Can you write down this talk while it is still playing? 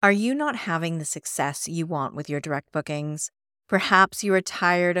Are you not having the success you want with your direct bookings? Perhaps you are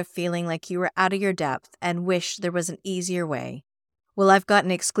tired of feeling like you are out of your depth and wish there was an easier way. Well, I've got an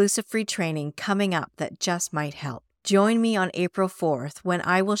exclusive free training coming up that just might help. Join me on April 4th when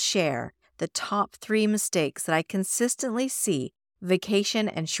I will share the top 3 mistakes that I consistently see vacation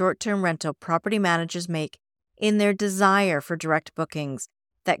and short-term rental property managers make in their desire for direct bookings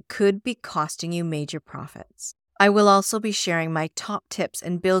that could be costing you major profits. I will also be sharing my top tips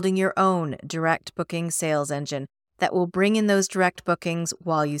in building your own direct booking sales engine that will bring in those direct bookings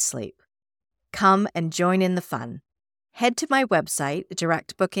while you sleep. Come and join in the fun. Head to my website,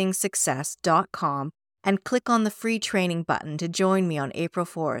 directbookingsuccess.com, and click on the free training button to join me on April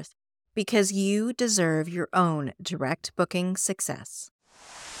 4th, because you deserve your own direct booking success.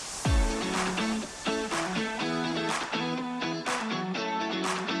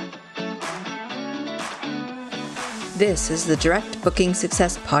 This is the Direct Booking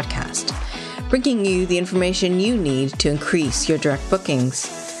Success Podcast, bringing you the information you need to increase your direct bookings.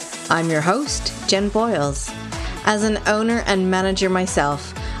 I'm your host, Jen Boyles. As an owner and manager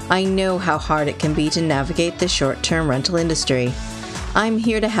myself, I know how hard it can be to navigate the short-term rental industry. I'm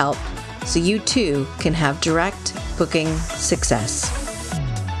here to help so you too can have direct booking success.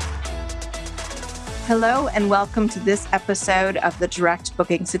 Hello and welcome to this episode of the Direct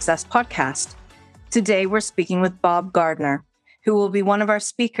Booking Success Podcast. Today, we're speaking with Bob Garner, who will be one of our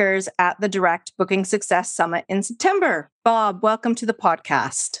speakers at the Direct Booking Success Summit in September. Bob, welcome to the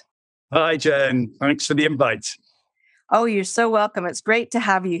podcast. Hi, Jen. Thanks for the invite. Oh, you're so welcome. It's great to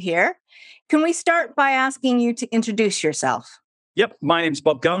have you here. Can we start by asking you to introduce yourself? Yep, my name's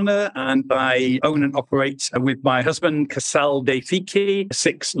Bob Garner, and I own and operate with my husband, Casal dei Fichi,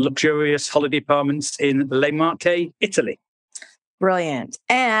 6 luxurious holiday apartments in Le Marche, Italy. Brilliant.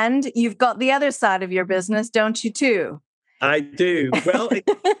 And you've got the other side of your business, don't you, too? I do. Well,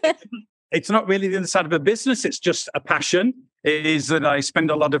 it's not really the other side of a business. It's just a passion. It is that I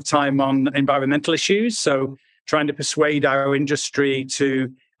spend a lot of time on environmental issues. So trying to persuade our industry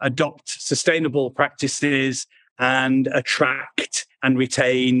to adopt sustainable practices and attract and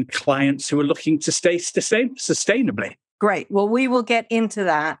retain clients who are looking to stay sustainably. Great. Well, we will get into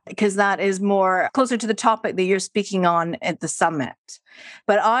that because that is more closer to the topic that you're speaking on at the summit.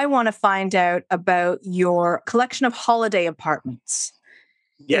 But I want to find out about your collection of holiday apartments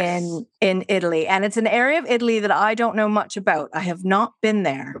in Italy. And it's an area of Italy that I don't know much about. I have not been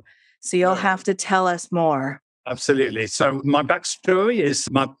there. So you'll have to tell us more. Absolutely. So my backstory is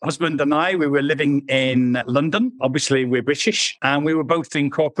my husband and I, we were living in London. Obviously, we're British and we were both in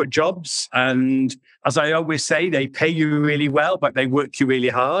corporate jobs. And as I always say, they pay you really well, but they work you really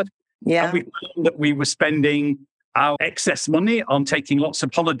hard. Yeah. And we found that we were spending our excess money on taking lots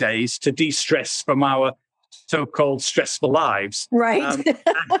of holidays to de-stress from our so-called stressful lives. Right.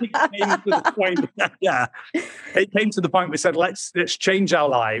 It came to the point, it came to the point we said, let's change our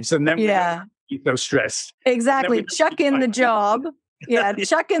lives. And then we so stressed. Exactly. Chuck in the job. Yeah.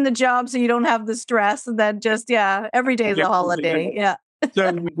 Chuck in the job so you don't have the stress. And then just, every day is a holiday. Yeah.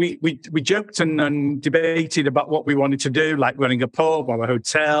 So we joked and debated about what we wanted to do, like running a pub or a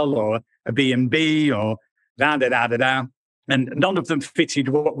hotel or a B&B or da-da-da-da-da. And none of them fitted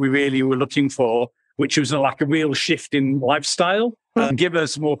what we really were looking for, which was like a real shift in lifestyle and give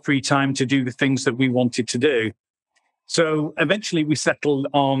us more free time to do the things that we wanted to do. So eventually we settled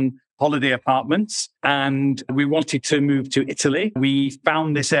on holiday apartments and we wanted to move to Italy. We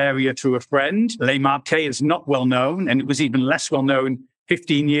found this area through a friend. Le Marche is not well known, and it was even less well known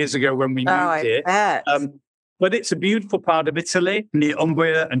 15 years ago when we moved here. But it's a beautiful part of Italy, near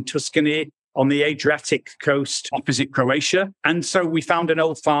Umbria and Tuscany on the Adriatic coast opposite Croatia. And so we found an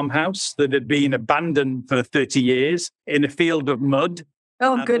old farmhouse that had been abandoned for 30 years in a field of mud.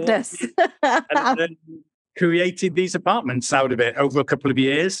 Oh, goodness. And then created these apartments out of it over a couple of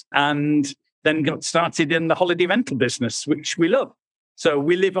years and then got started in the holiday rental business, which we love. So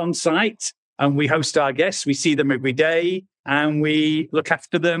we live on site and we host our guests. We see them every day and we look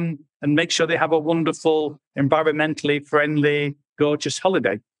after them and make sure they have a wonderful, environmentally friendly, gorgeous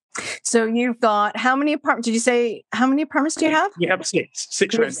holiday. So you've got how many apartments? Did you say how many apartments do you have? We have six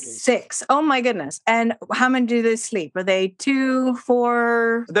rentals. 6. Oh my goodness! And how many do they sleep? Are they 2,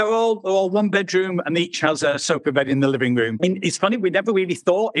 4? They're all 1 bedroom, and each has a sofa bed in the living room. I mean, it's funny. We never really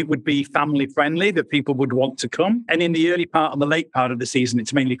thought it would be family friendly, that people would want to come. And in the early part and the late part of the season,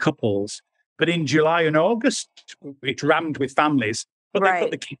 it's mainly couples. But in July and August, it's rammed with families. But they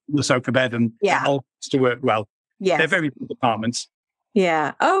put the kids on the sofa bed, and it all has to work well. Yeah, they're very good apartments.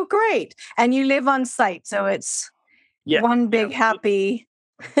 Yeah. Oh, great. And you live on site, so it's one big happy.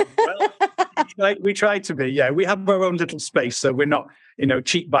 Well, we try to be. Yeah, we have our own little space, so we're not,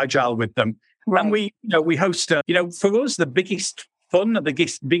 cheap by jowl with them. Right. And we host. For us, the biggest fun, and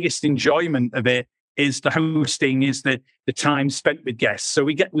the biggest enjoyment of it is the hosting, is the time spent with guests. So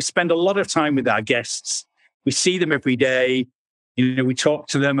we spend a lot of time with our guests. We see them every day. We talk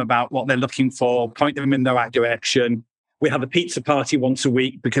to them about what they're looking for, point them in the right direction. We have a pizza party once a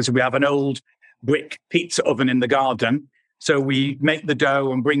week because we have an old brick pizza oven in the garden. So we make the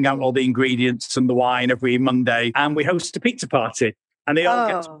dough and bring out all the ingredients and the wine every Monday, and we host a pizza party. And they all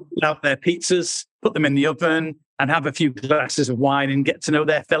get to pull out their pizzas, put them in the oven, and have a few glasses of wine and get to know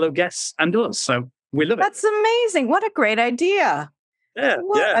their fellow guests and us. So we love it. That's amazing. What a great idea. Yeah,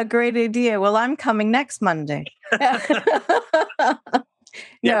 what a great idea. Well, I'm coming next Monday.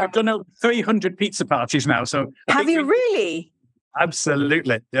 Yeah, we've done over 300 pizza parties now. So have you really?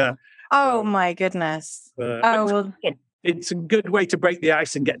 Absolutely. Yeah. Oh my goodness. It's a good way to break the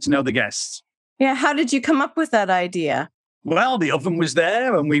ice and get to know the guests. Yeah. How did you come up with that idea? Well, the oven was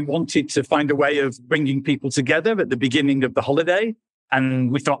there and we wanted to find a way of bringing people together at the beginning of the holiday.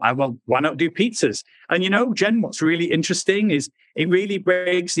 And we thought, well, why not do pizzas? And Jen, what's really interesting is it really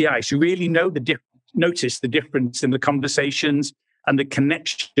breaks the ice. You really notice the difference in the conversations and the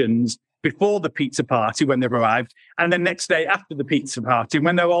connections before the pizza party when they've arrived, and the next day after the pizza party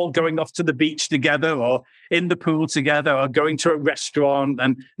when they're all going off to the beach together or in the pool together or going to a restaurant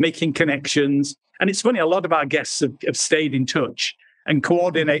and making connections. And it's funny, a lot of our guests have stayed in touch and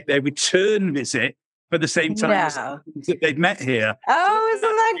coordinate their return visit for the same time that they'd met here. Oh,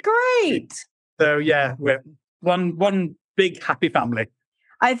 isn't that great? So yeah, we're one big happy family.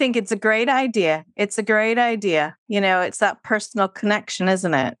 I think it's a great idea. It's a great idea. It's that personal connection,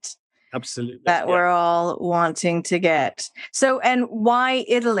 isn't it? Absolutely. That we're all wanting to get. So, and why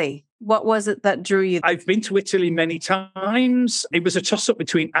Italy? What was it that drew you? I've been to Italy many times. It was a toss-up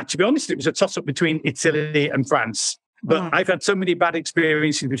between, to be honest, it was a toss-up between Italy and France. But I've had so many bad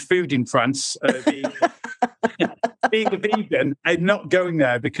experiences with food in France. Being a vegan, I'm not going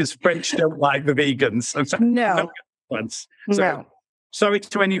there because French don't like the vegans. No. So, sorry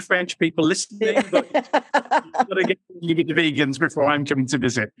to any French people listening, but I've got to get you with the vegans before I'm coming to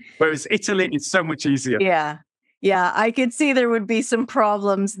visit. Whereas Italy is so much easier. Yeah. Yeah, I could see there would be some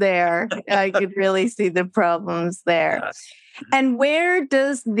problems there. I could really see the problems there. And where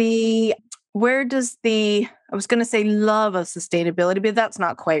does the I was going to say love of sustainability, but that's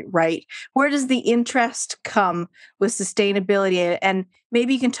not quite right. Where does the interest come with sustainability? And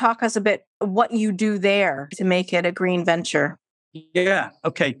maybe you can talk us a bit what you do there to make it a green venture. Yeah.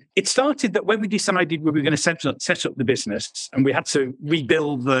 Okay. It started that when we decided we were going to set up the business and we had to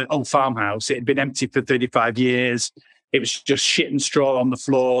rebuild the old farmhouse. It had been empty for 35 years. It was just shit and straw on the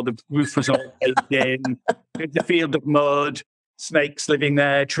floor. The roof was all caved in. The field of mud, snakes living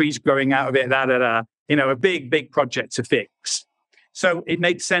there, trees growing out of it, a big project to fix. So it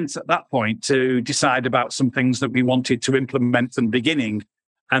made sense at that point to decide about some things that we wanted to implement from the beginning.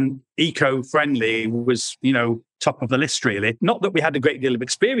 And eco-friendly was, top of the list, really. Not that we had a great deal of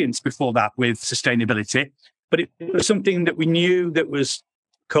experience before that with sustainability, but it was something that we knew that was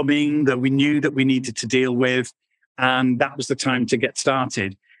coming, that we knew that we needed to deal with. And that was the time to get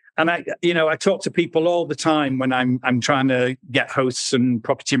started. And I talk to people all the time when I'm trying to get hosts and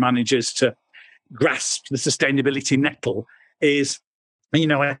property managers to grasp the sustainability nettle is,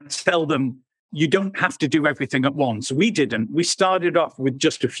 I tell them, you don't have to do everything at once. We didn't. We started off with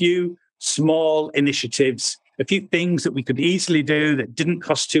just a few small initiatives, a few things that we could easily do that didn't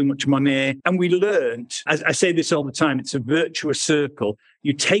cost too much money. And we learned, as I say this all the time, it's a virtuous circle.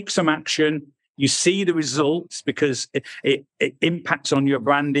 You take some action, you see the results because it impacts on your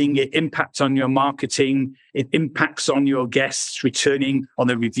branding, it impacts on your marketing, it impacts on your guests returning, on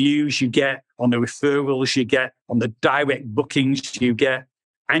the reviews you get, on the referrals you get, on the direct bookings you get.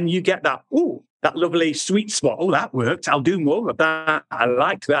 And you get that lovely sweet spot. Oh, that worked. I'll do more of that. I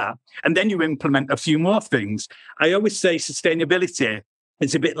like that. And then you implement a few more things. I always say sustainability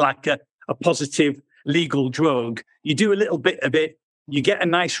is a bit like a positive legal drug. You do a little bit of it, you get a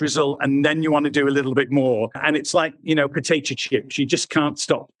nice result, and then you want to do a little bit more. And it's like, potato chips. You just can't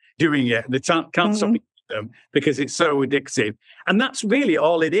stop doing it. They can't stop eating them because it's so addictive. And that's really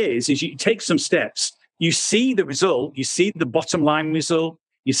all it is you take some steps. You see the result. You see the bottom line result.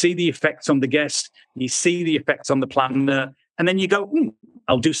 You see the effects on the guest, you see the effects on the planner, and then you go,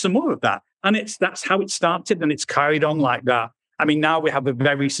 I'll do some more of that. And that's how it started, and it's carried on like that. I mean, now we have a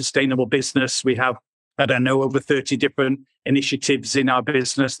very sustainable business. We have, over 30 different initiatives in our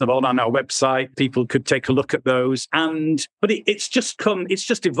business. They're all on our website. People could take a look at those. But it's just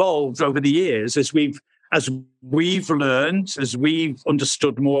evolved over the years as we've as we've learned, as we've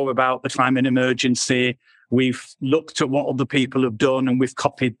understood more about the climate emergency, we've looked at what other people have done and we've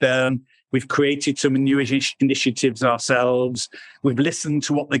copied them. We've created some new initiatives ourselves. We've listened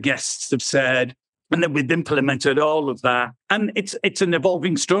to what the guests have said, and then we've implemented all of that. And it's an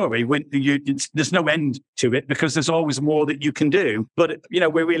evolving story. There's no end to it because there's always more that you can do. But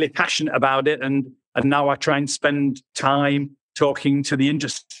we're really passionate about it, and now I try and spend time talking to the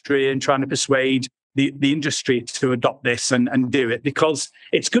industry and trying to persuade the industry to adopt this and do it, because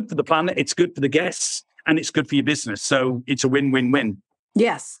it's good for the planet, it's good for the guests, and it's good for your business. So it's a win-win-win.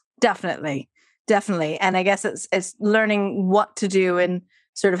 Yes, definitely. Definitely. And I guess it's learning what to do and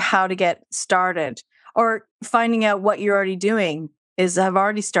sort of how to get started, or finding out what you're already doing have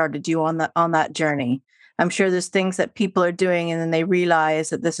already started you on that journey. I'm sure there's things that people are doing and then they realize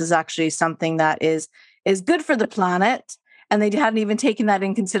that this is actually something that is good for the planet. And they hadn't even taken that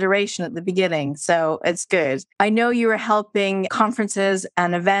in consideration at the beginning. So it's good. I know you were helping conferences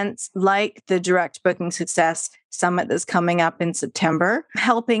and events like the Direct Booking Success Summit that's coming up in September,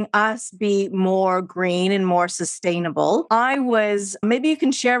 helping us be more green and more sustainable. Maybe you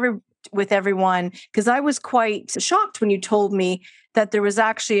can share with everyone, because I was quite shocked when you told me that there was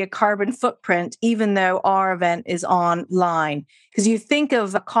actually a carbon footprint, even though our event is online. Because you think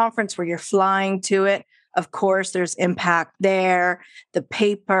of a conference where you're flying to it, of course, there's impact there, the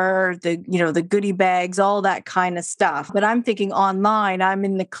paper, the goodie bags, all that kind of stuff. But I'm thinking online, I'm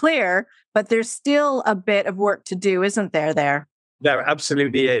in the clear, but there's still a bit of work to do, isn't there? There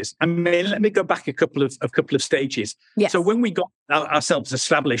absolutely is. I mean, let me go back a couple of stages. Yes. So when we got ourselves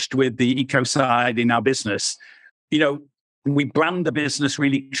established with the eco side in our business, we brand the business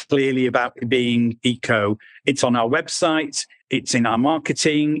really clearly about being eco. It's on our website, it's in our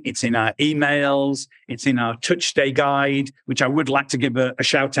marketing, it's in our emails, it's in our Touch Day guide, which I would like to give a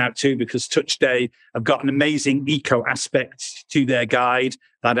shout out to, because Touch Day have got an amazing eco aspect to their guide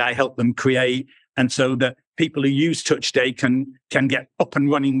that I help them create. And so that people who use Touch Day can get up and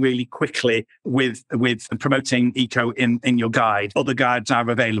running really quickly with promoting eco in your guide. Other guides are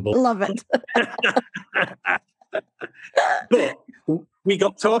available. Love it. But we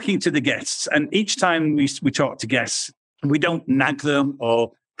got talking to the guests, and each time we talk to guests, we don't nag them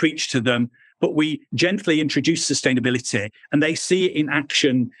or preach to them, but we gently introduce sustainability, and they see it in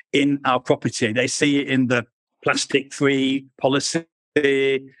action in our property. They see it in the plastic-free policy,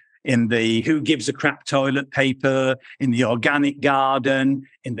 in the who gives a crap toilet paper, in the organic garden,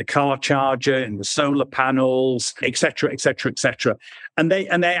 in the car charger, in the solar panels, etc., etc., etc. And they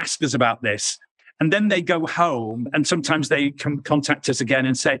ask us about this. And then they go home, and sometimes they contact us again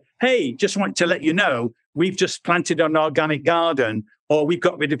and say, hey, just want to let you know, we've just planted an organic garden, or we've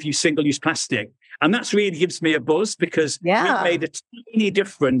got rid of single-use plastic. And that really gives me a buzz, because we've made a tiny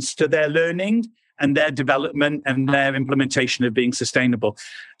difference to their learning and their development and their implementation of being sustainable.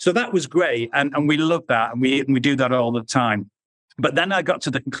 So that was great. And we love that. And we do that all the time. But then I got to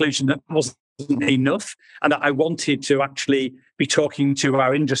the conclusion that wasn't enough, and that I wanted to actually be talking to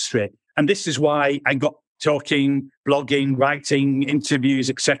our industry. And this is why I got talking, blogging, writing, interviews,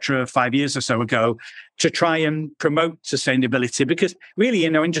 etc., 5 years or so ago, to try and promote sustainability. Because really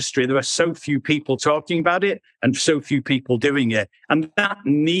in our industry, there are so few people talking about it and so few people doing it. And that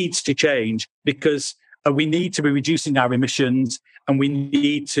needs to change, because we need to be reducing our emissions, and we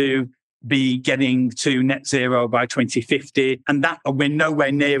need to be getting to net zero by 2050. And that we're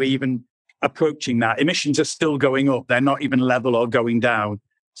nowhere near even approaching that. Emissions are still going up. They're not even level or going down.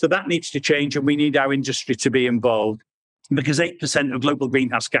 So that needs to change, and we need our industry to be involved, because 8% of global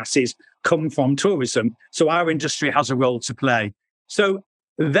greenhouse gases come from tourism. So our industry has a role to play. So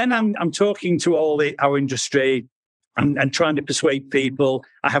then I'm talking to our industry and trying to persuade people.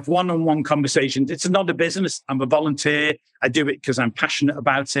 I have one-on-one conversations. It's not a business. I'm a volunteer. I do it because I'm passionate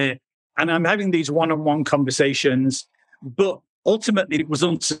about it. And I'm having these one-on-one conversations, but ultimately, it was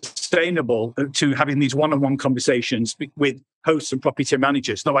unsustainable to having these one-on-one conversations with hosts and property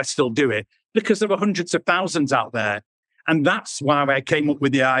managers, though I still do it, because there are hundreds of thousands out there. And that's why I came up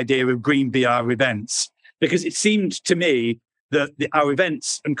with the idea of Green VR events, because it seemed to me that our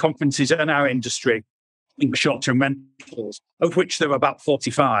events and conferences in our industry, in short-term rentals, of which there are about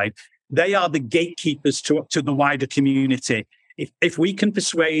 45, they are the gatekeepers to the wider community. If we can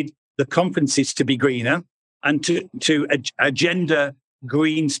persuade the conferences to be greener, and to agenda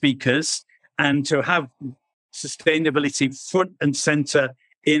green speakers, and to have sustainability front and center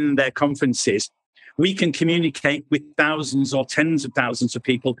in their conferences, we can communicate with thousands or tens of thousands of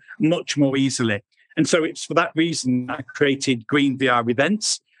people much more easily. And so it's for that reason I created Green VR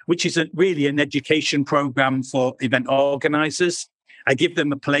Events, which is really an education program for event organizers. I give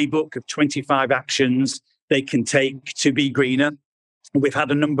them a playbook of 25 actions they can take to be greener. We've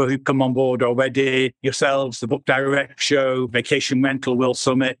had a number who've come on board already, yourselves, the Book Direct Show, Vacation Rental, World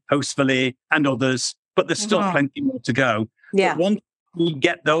Summit, Hostfully, and others. But there's still plenty more to go. Yeah. But once we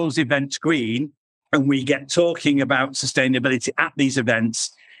get those events green and we get talking about sustainability at these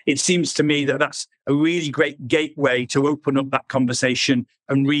events, it seems to me that that's a really great gateway to open up that conversation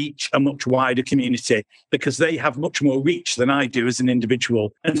and reach a much wider community, because they have much more reach than I do as an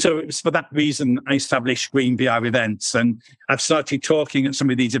individual. And so it was for that reason I established Green VR events. And I've started talking at some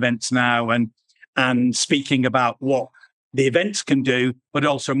of these events now and speaking about what the events can do, but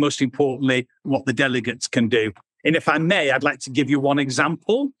also most importantly, what the delegates can do. And if I may, I'd like to give you one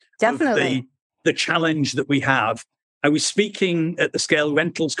example. Definitely. Of the challenge that we have. I was speaking at the Scale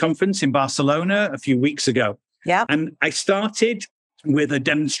Rentals Conference in Barcelona a few weeks ago. Yeah. And I started with a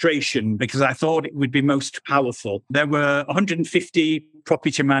demonstration because I thought it would be most powerful. There were 150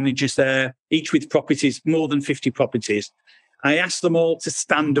 property managers there, each with properties, more than 50 properties. I asked them all to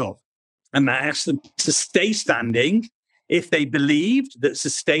stand up, and I asked them to stay standing if they believed that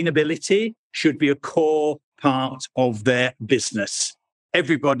sustainability should be a core part of their business.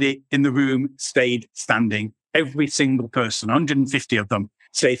 Everybody in the room stayed standing. Every single person, 150 of them,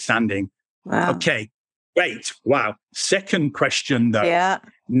 stayed standing. Wow. Okay, great. Wow. Second question, though. Yeah.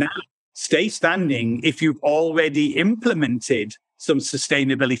 Now, stay standing if you've already implemented some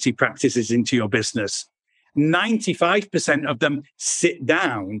sustainability practices into your business. 95% of them sit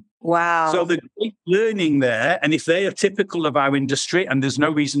down. Wow. So the great learning there, and if they are typical of our industry, and there's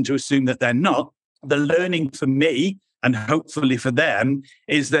no reason to assume that they're not, the learning for me, and hopefully for them,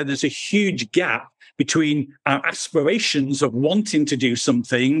 is that there's a huge gap between our aspirations of wanting to do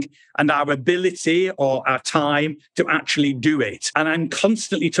something and our ability or our time to actually do it. And I'm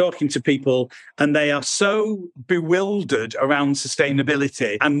constantly talking to people and they are so bewildered around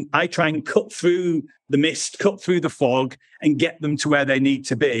sustainability. And I try and cut through the mist, cut through the fog and get them to where they need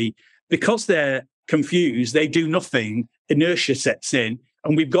to be. Because they're confused, they do nothing, inertia sets in,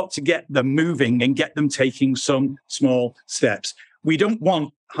 and we've got to get them moving and get them taking some small steps. We don't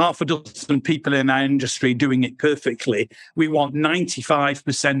want half a dozen people in our industry doing it perfectly. We want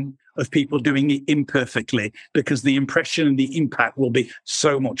 95% of people doing it imperfectly, because the impression and the impact will be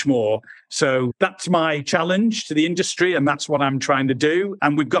so much more. So that's my challenge to the industry, and that's what I'm trying to do.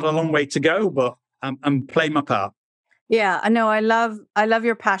 And we've got a long way to go, but I'm playing my part. Yeah, I know. I love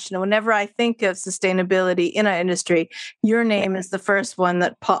your passion. And whenever I think of sustainability in our industry, your name is the first one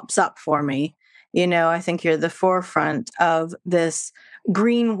that pops up for me. You know, I think you're the forefront of this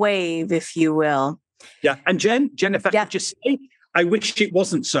green wave, if you will. Yeah. And Jen, if I could just say, I wish it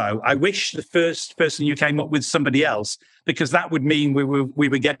wasn't so. I wish the first person you came up with somebody else, because that would mean we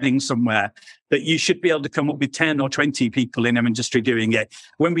were getting somewhere. That you should be able to come up with 10 or 20 people in our industry doing it.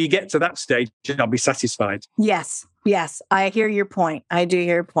 When we get to that stage, I'll be satisfied. Yes. I hear your point. I do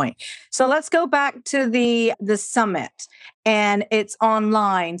hear your point. So let's go back to the summit, and it's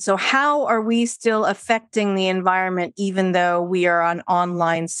online. So how are we still affecting the environment, even though we are an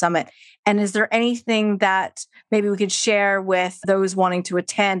online summit? And is there anything that maybe we could share with those wanting to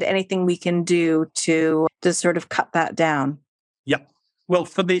attend, anything we can do to sort of cut that down? Yeah. Well,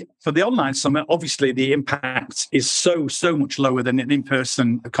 for the online summit, obviously the impact is so much lower than an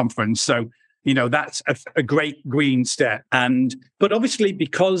in-person conference. So, you know, that's a great green step. But obviously,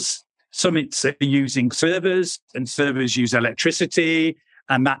 because summits are using servers, and servers use electricity,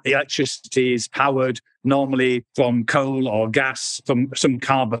 and that the electricity is powered normally from coal or gas, from some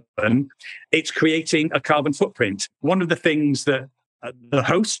carbon, it's creating a carbon footprint. One of the things that the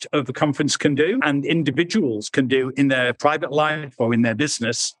host of the conference can do, and individuals can do in their private life or in their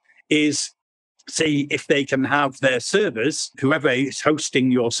business, is see if they can have their servers, whoever is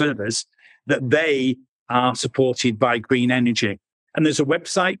hosting your servers, that they are supported by green energy. And there's a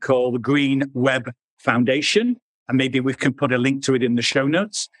website called the Green Web Foundation, and maybe we can put a link to it in the show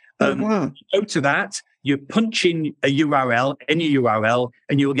notes. Go to that, you punch in a URL, any URL,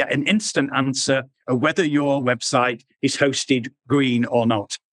 and you'll get an instant answer of whether your website is hosted green or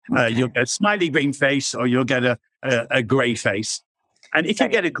not. Okay. You'll get a smiley green face, or you'll get a grey face. And if you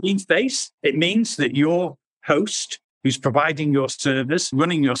get a green face, it means that your host, who's providing your service,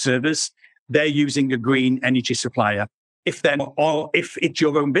 running your service, they're using a green energy supplier. If it's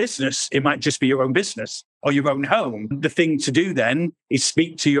your own business, it might just be your own business or your own home. The thing to do then is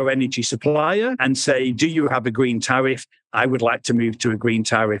speak to your energy supplier and say, do you have a green tariff? I would like to move to a green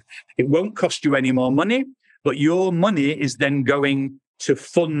tariff. It won't cost you any more money, but your money is then going to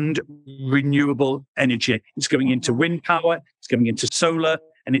fund renewable energy. It's going into wind power, it's going into solar,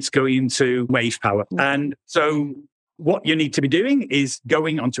 and it's going into wave power. And so what you need to be doing is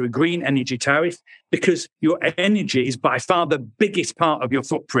going onto a green energy tariff, because your energy is by far the biggest part of your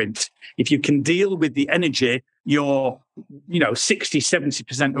footprint. If you can deal with the energy, you're, 60,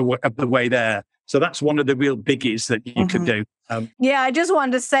 70% of the way there. So that's one of the real biggies that you could do. Yeah, I just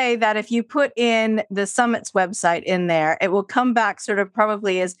wanted to say that if you put in the summit's website in there, it will come back sort of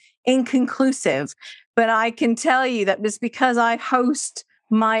probably as inconclusive. But I can tell you that just because I host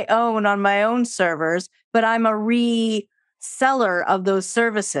my own on my own servers, but I'm a reseller of those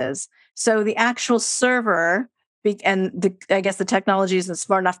services. So the actual server, I guess the technology isn't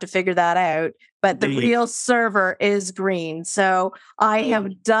smart enough to figure that out, but the real server is green. So I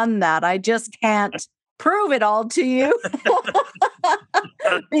have done that. I just can't prove it all to you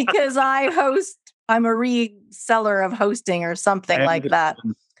because I'm a reseller of hosting or something like that.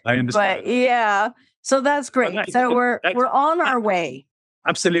 I understand. But yeah, so that's great. So we're on our way.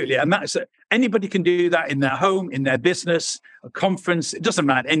 Absolutely. And that's anybody can do that in their home, in their business, a conference. It doesn't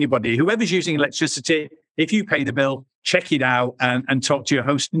matter. Anybody, whoever's using electricity, if you pay the bill, check it out and talk to your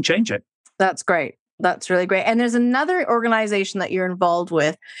host and change it. That's great. That's really great. And there's another organization that you're involved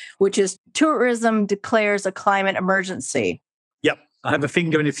with, which is Tourism Declares a Climate Emergency. Yep. I have a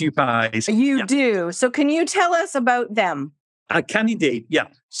finger in a few pies. You do. So can you tell us about them? I can indeed, yeah.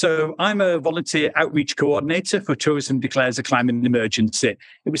 So I'm a volunteer outreach coordinator for Tourism Declares a Climate Emergency.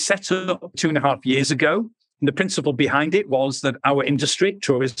 It was set up 2.5 years ago. And the principle behind it was that our industry,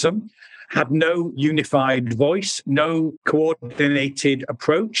 tourism, had no unified voice, no coordinated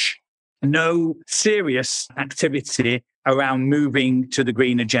approach, no serious activity around moving to the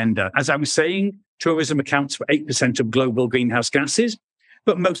green agenda. As I was saying, tourism accounts for 8% of global greenhouse gases.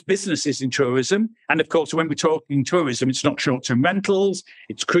 But most businesses in tourism, and of course, when we're talking tourism, it's not short-term rentals,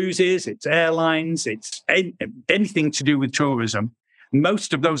 it's cruises, it's airlines, it's anything to do with tourism.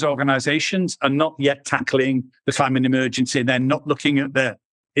 Most of those organizations are not yet tackling the climate emergency. They're not looking at their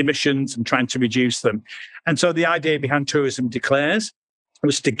emissions and trying to reduce them. And so the idea behind Tourism Declares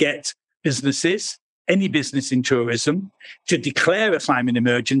was to get businesses, any business in tourism, to declare a climate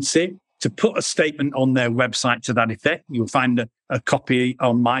emergency, to put a statement on their website to that effect. You'll find a copy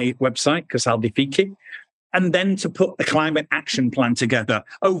on my website, Casaldifiki, and then to put a climate action plan together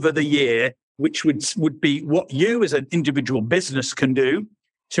over the year, which would be what you as an individual business can do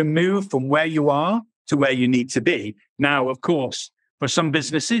to move from where you are to where you need to be. Now, of course, for some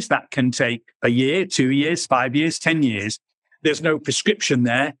businesses, that can take a year, 2 years, 5 years, 10 years. There's no prescription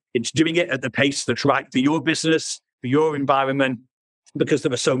there. It's doing it at the pace that's right for your business, for your environment, because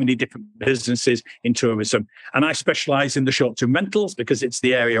there are so many different businesses in tourism. And I specialize in the short-term rentals because it's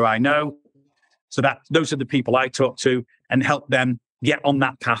the area I know. So those are the people I talk to and help them get on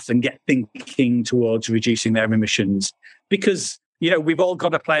that path and get thinking towards reducing their emissions. Because, we've all got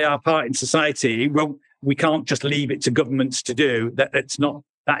to play our part in society. Well, we can't just leave it to governments to do that.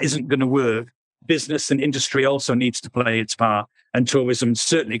 That isn't going to work. Business and industry also needs to play its part, and tourism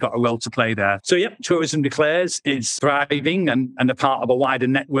certainly got a role to play there. So, Tourism Declares is thriving and a part of a wider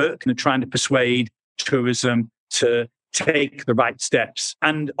network and are trying to persuade tourism to take the right steps.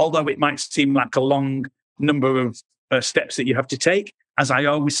 And although it might seem like a long number of steps that you have to take, as I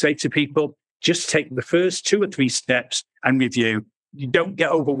always say to people, just take the first 2 or 3 steps and review. You don't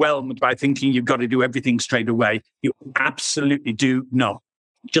get overwhelmed by thinking you've got to do everything straight away. You absolutely do not.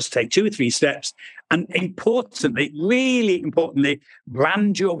 Just take 2 or 3 steps. And importantly, really importantly,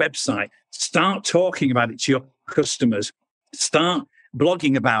 brand your website. Start talking about it to your customers. Start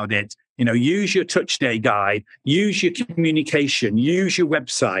blogging about it. Use your touch day guide, use your communication, use your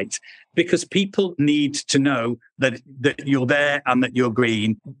website, because people need to know that you're there and that you're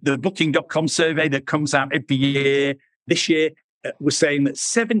green. The Booking.com survey that comes out every year, this year, was saying that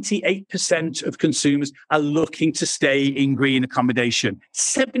 78% of consumers are looking to stay in green accommodation.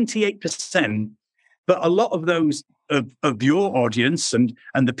 78%. But a lot of those of your audience and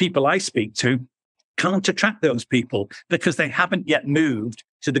the people I speak to can't attract those people because they haven't yet moved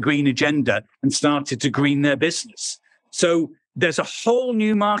to the green agenda and started to green their business. So there's a whole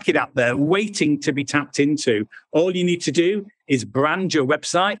new market out there waiting to be tapped into. All you need to do is brand your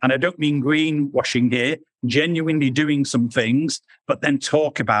website. And I don't mean greenwashing here, genuinely doing some things, but then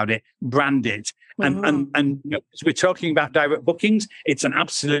talk about it, brand it. And as we're talking about direct bookings, it's an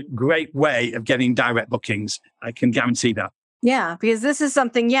absolute great way of getting direct bookings. I can guarantee that. Yeah, because this is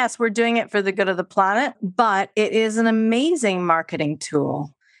something, yes, we're doing it for the good of the planet, but it is an amazing marketing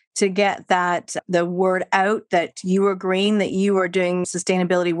tool to get the word out that you are green, that you are doing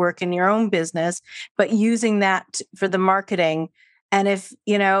sustainability work in your own business, but using that for the marketing. And if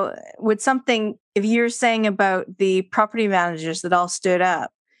you're saying about the property managers that all stood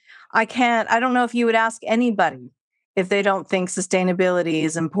up, I don't know if you would ask anybody if they don't think sustainability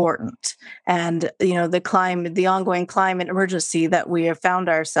is important and, the ongoing climate emergency that we have found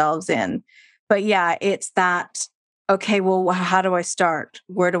ourselves in. But yeah, it's that, okay, well, how do I start?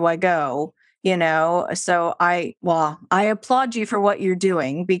 Where do I go? So I applaud you for what you're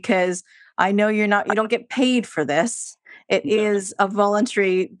doing, because I know you don't get paid for this. It is a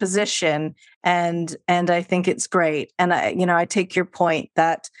voluntary position, and I think it's great. And I take your point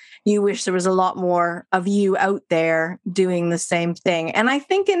that you wish there was a lot more of you out there doing the same thing. And I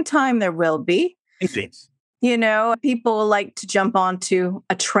think in time there will be. Indeed. People like to jump onto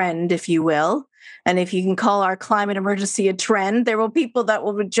a trend, if you will. And if you can call our climate emergency a trend, there will be people that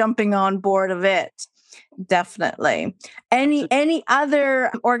will be jumping on board of it. Definitely. Any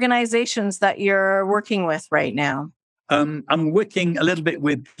other organizations that you're working with right now? I'm working a little bit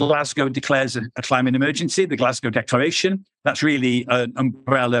with Glasgow Declares a Climate Emergency, the Glasgow Declaration. That's really an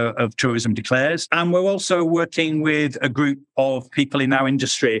umbrella of Tourism Declares. And we're also working with a group of people in our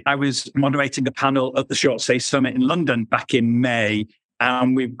industry. I was moderating a panel at the Short Stay Summit in London back in May.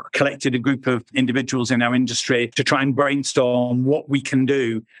 And we've collected a group of individuals in our industry to try and brainstorm what we can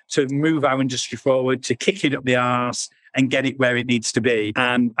do to move our industry forward, to kick it up the arse and get it where it needs to be.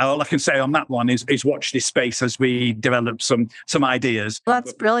 And all I can say on that one is watch this space as we develop some ideas. Well,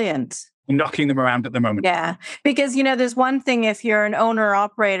 that's brilliant. I'm knocking them around at the moment. Yeah, because, there's one thing if you're an owner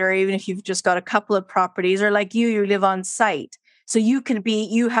operator, even if you've just got a couple of properties, or like you live on site. So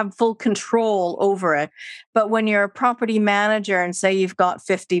you have full control over it. But when you're a property manager and say you've got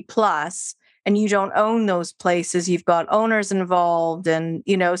 50 plus and you don't own those places, you've got owners involved and,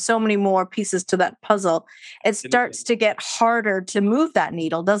 so many more pieces to that puzzle. It starts to get harder to move that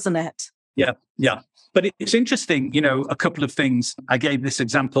needle, doesn't it? Yeah. But it's interesting, a couple of things. I gave this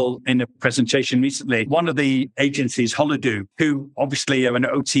example in a presentation recently. One of the agencies, Holido, who obviously are an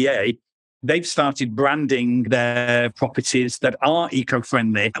OTA, they've started branding their properties that are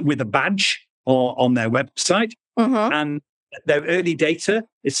eco-friendly with a badge or on their website. Mm-hmm. And their early data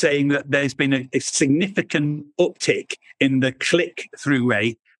is saying that there's been a significant uptick in the click-through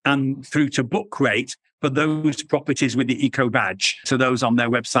rate and through to book rate for those properties with the eco badge to those on their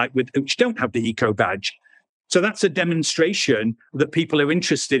website which don't have the eco badge. So that's a demonstration that people are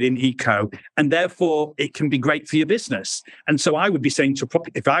interested in eco, and therefore it can be great for your business. And so I would be saying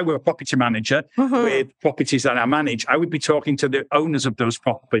if I were a property manager with properties that I manage, I would be talking to the owners of those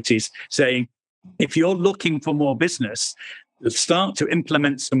properties saying, if you're looking for more business, start to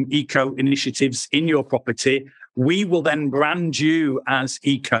implement some eco initiatives in your property. We will then brand you as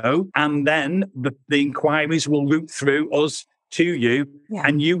eco, and then the inquiries will route through us to you,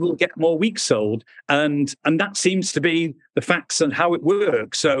 and you will get more weeks sold. And that seems to be the facts and how it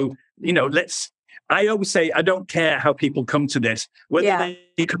works. So, I always say, I don't care how people come to this, whether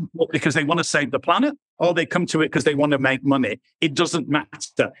they come because they want to save the planet or they come to it because they want to make money. It doesn't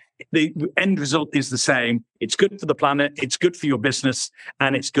matter. The end result is the same. It's good for the planet, it's good for your business,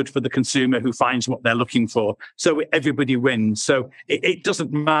 and it's good for the consumer who finds what they're looking for. So everybody wins. So it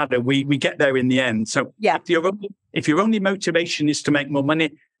doesn't matter. We get there in the end. So if your only motivation is to make more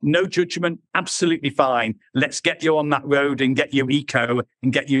money, no judgment, absolutely fine. Let's get you on that road and get you eco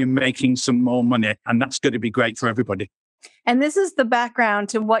and get you making some more money. And that's going to be great for everybody. And this is the background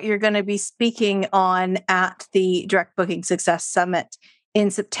to what you're going to be speaking on at the Direct Booking Success Summit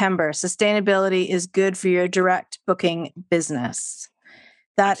in September. Sustainability is good for your direct booking business.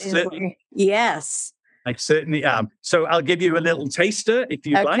 Yes. I certainly am. So I'll give you a little taster if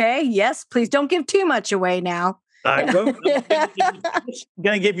you like. Okay, yes, please don't give too much away now. I won't. I'm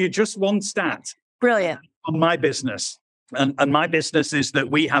going to give you just one stat. Brilliant. On my business. And my business is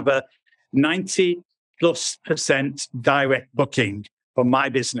that we have a 90+% direct booking for my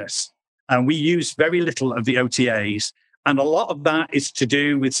business. And we use very little of the OTAs. And a lot of that is to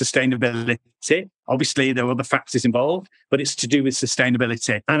do with sustainability. Obviously, there are other factors involved, but it's to do with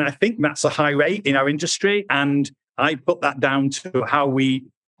sustainability. And I think that's a high rate in our industry. And I put that down to how we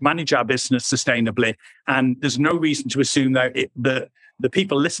manage our business sustainably. And there's no reason to assume that the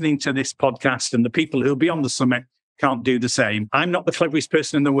people listening to this podcast and the people who'll be on the summit can't do the same. I'm not the cleverest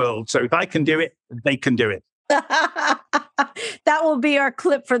person in the world. So if I can do it, they can do it. That will be our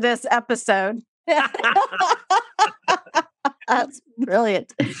clip for this episode. That's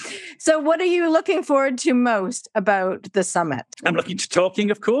brilliant. So what are you looking forward to most about the summit? I'm looking to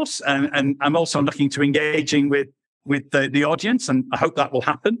talking, of course, and I'm also looking to engaging with the audience, and I hope that will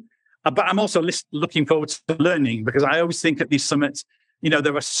happen. But I'm also looking forward to learning, because I always think at these summits,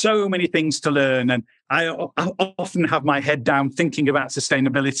 there are so many things to learn, and I often have my head down thinking about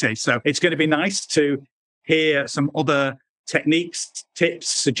sustainability. So it's going to be nice to hear some other techniques, tips,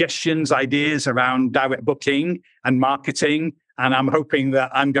 suggestions, ideas around direct booking and marketing. And I'm hoping that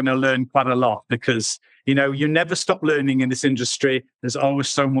I'm going to learn quite a lot because, you know, you never stop learning in this industry. There's always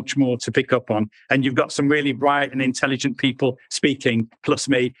so much more to pick up on. And you've got some really bright and intelligent people speaking, plus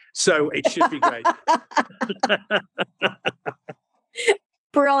me. So it should be great.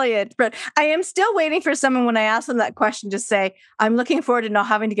 Brilliant. But I am still waiting for someone when I ask them that question to say, I'm looking forward to not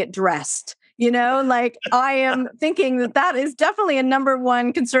having to get dressed. You know, like I am thinking that is definitely a number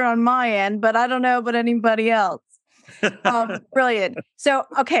one concern on my end, but I don't know about anybody else. Brilliant. So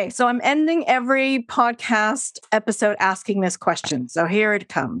I'm ending every podcast episode asking this question. So here it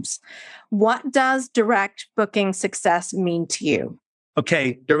comes. What does direct booking success mean to you?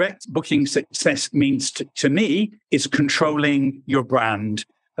 Okay, direct booking success means to me is controlling your brand.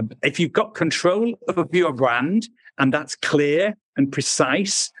 If you've got control of your brand and that's clear and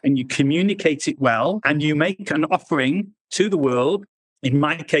precise and you communicate it well and you make an offering to the world, in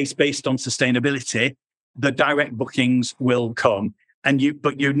my case, based on sustainability, the direct bookings will come.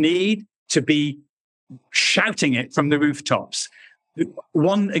 But you need to be shouting it from the rooftops.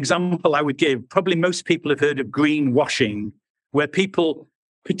 One example I would give, probably most people have heard of greenwashing, where people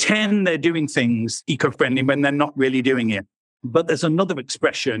pretend they're doing things eco-friendly when they're not really doing it. But there's another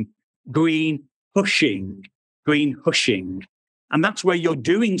expression, green hushing. And that's where you're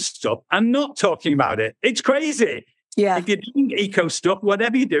doing stuff and not talking about it. It's crazy. Yeah. If you're doing eco stuff,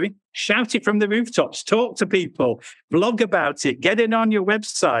 whatever you're doing, shout it from the rooftops, talk to people, blog about it, get it on your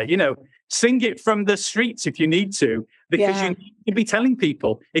website, you know, sing it from the streets if you need to, because you need to be telling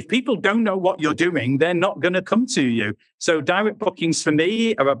people. If people don't know what you're doing, they're not going to come to you. So direct bookings for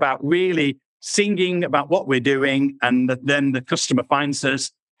me are about really singing about what we're doing. And then the customer finds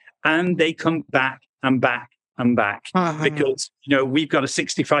us and they come back and back and back because, you know, we've got a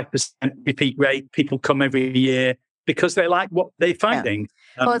 65% repeat rate. People come every year because they like what they're finding.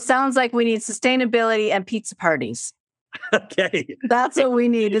 Well, it sounds like we need sustainability and pizza parties. Okay. That's what we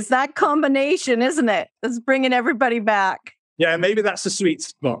need. It's that combination, isn't it? That's bringing everybody back. Yeah, maybe that's a sweet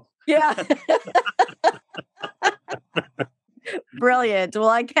spot. Yeah. Brilliant. Well,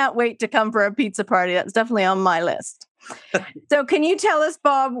 I can't wait to come for a pizza party. That's definitely on my list. So can you tell us,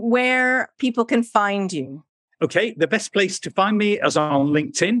 Bob, where people can find you? Okay, the best place to find me is on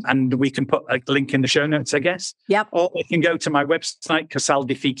LinkedIn, and we can put a link in the show notes, I guess. Yep. Or you can go to my website,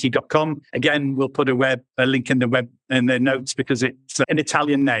 casaldefiki.com. Again, we'll put a link in the notes because it's an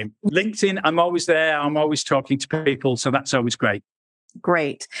Italian name. LinkedIn, I'm always there. I'm always talking to people, so that's always great.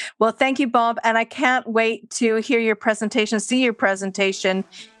 Great. Well, thank you, Bob. And I can't wait to hear your presentation, see your presentation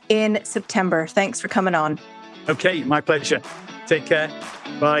in September. Thanks for coming on. Okay, my pleasure. Take care.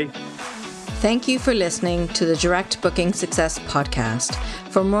 Bye. Thank you for listening to the Direct Booking Success Podcast.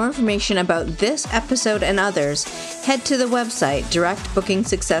 For more information about this episode and others, head to the website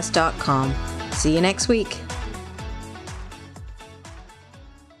directbookingsuccess.com. See you next week.